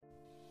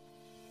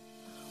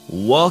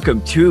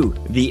Welcome to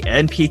the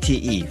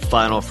NPTE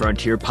Final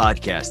Frontier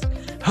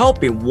podcast,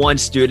 helping one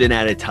student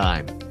at a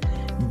time.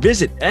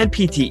 Visit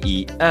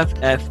npteff.com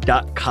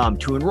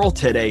to enroll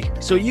today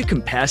so you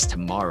can pass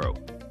tomorrow.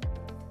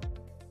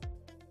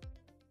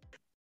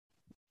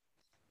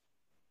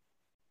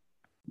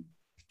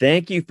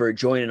 Thank you for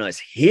joining us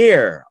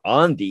here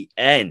on the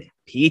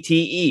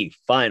NPTE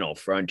Final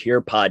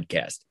Frontier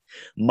podcast.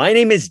 My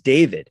name is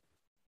David.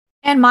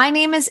 And my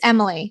name is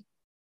Emily.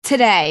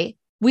 Today,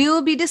 we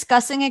will be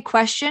discussing a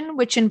question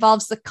which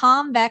involves the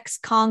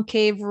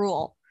convex-concave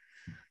rule.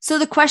 So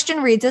the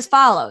question reads as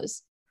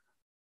follows.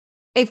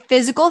 A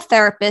physical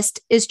therapist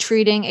is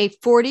treating a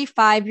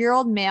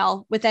 45-year-old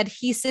male with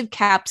adhesive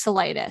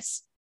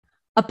capsulitis.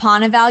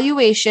 Upon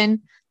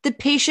evaluation, the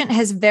patient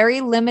has very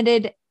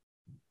limited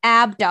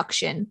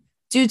abduction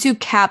due to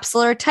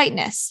capsular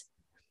tightness.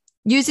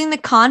 Using the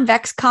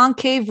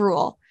convex-concave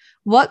rule,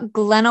 what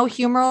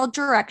glenohumeral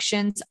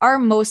directions are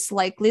most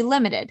likely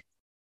limited?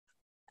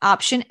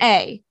 Option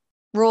A,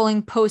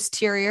 rolling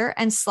posterior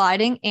and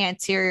sliding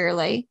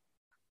anteriorly.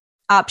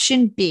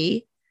 Option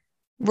B,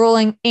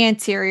 rolling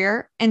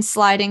anterior and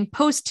sliding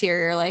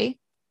posteriorly.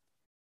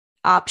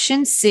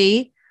 Option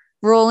C,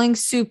 rolling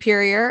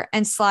superior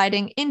and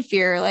sliding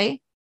inferiorly.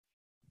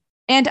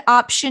 And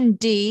option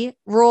D,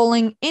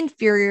 rolling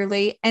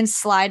inferiorly and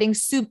sliding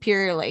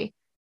superiorly.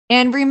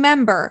 And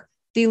remember,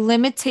 the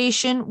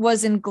limitation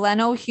was in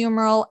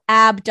glenohumeral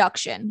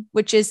abduction,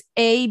 which is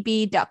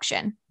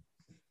abduction.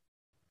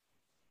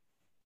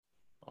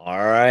 All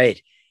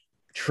right.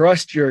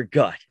 Trust your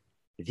gut.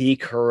 The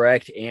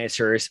correct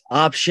answer is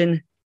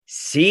option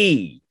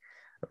C,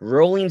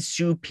 rolling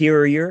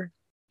superior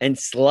and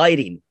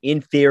sliding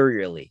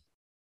inferiorly.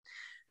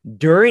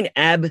 During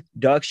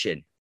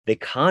abduction, the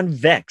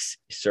convex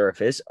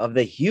surface of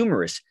the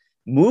humerus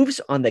moves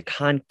on the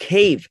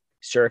concave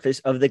surface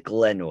of the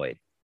glenoid.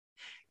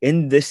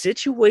 In the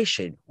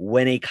situation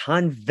when a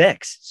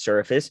convex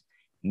surface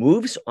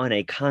moves on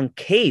a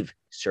concave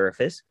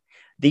surface,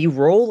 the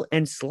roll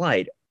and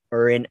slide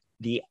are in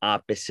the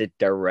opposite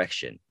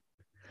direction.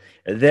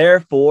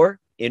 Therefore,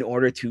 in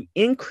order to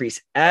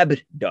increase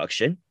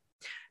abduction,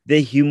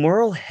 the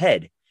humeral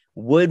head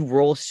would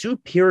roll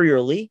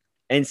superiorly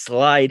and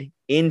slide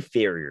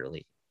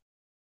inferiorly.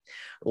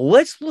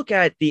 Let's look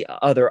at the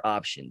other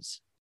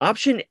options.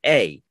 Option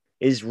A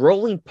is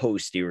rolling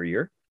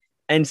posterior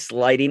and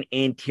sliding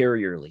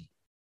anteriorly.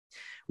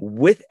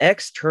 With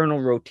external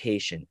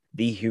rotation,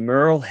 the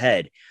humeral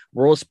head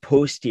rolls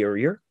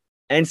posterior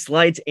and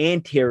slides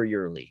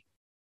anteriorly.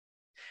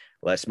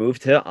 Let's move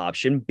to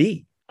option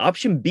B.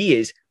 Option B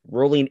is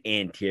rolling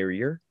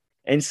anterior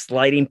and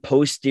sliding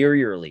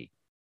posteriorly.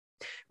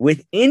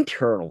 With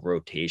internal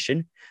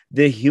rotation,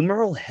 the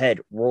humeral head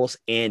rolls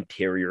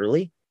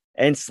anteriorly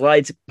and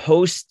slides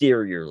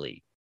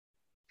posteriorly.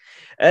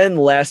 And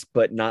last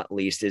but not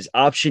least is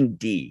option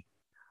D.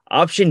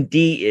 Option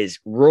D is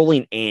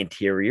rolling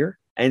anterior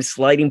and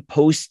sliding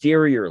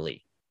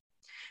posteriorly.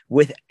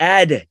 With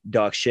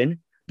adduction,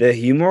 the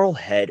humeral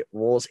head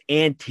rolls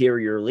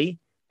anteriorly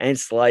and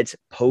slides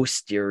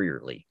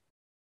posteriorly.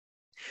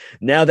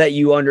 Now that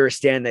you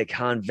understand the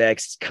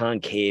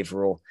convex-concave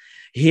rule,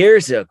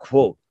 here's a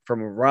quote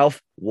from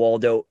Ralph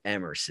Waldo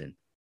Emerson.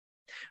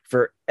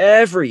 For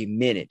every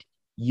minute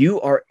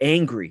you are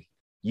angry,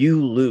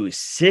 you lose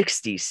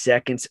 60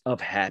 seconds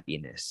of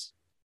happiness.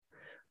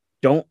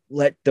 Don't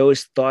let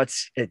those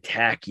thoughts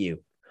attack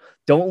you.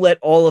 Don't let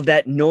all of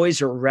that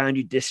noise around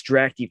you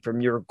distract you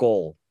from your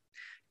goal.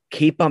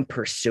 Keep on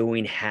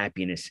pursuing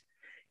happiness.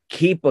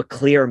 Keep a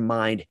clear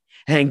mind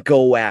and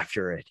go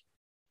after it.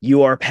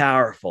 You are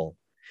powerful.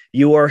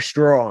 You are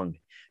strong.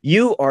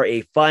 You are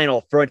a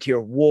final frontier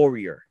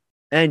warrior,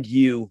 and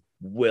you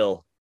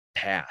will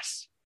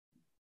pass.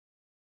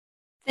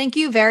 Thank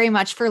you very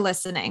much for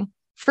listening.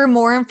 For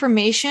more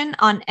information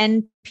on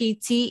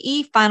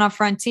NPTE Final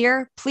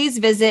Frontier, please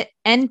visit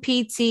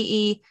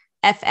npteff.com.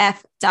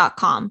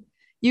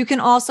 You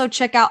can also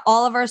check out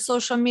all of our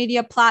social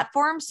media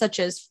platforms such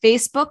as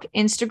Facebook,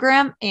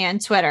 Instagram,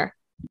 and Twitter.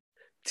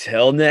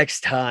 Till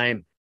next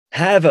time,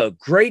 have a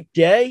great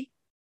day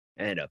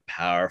and a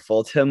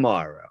powerful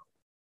tomorrow.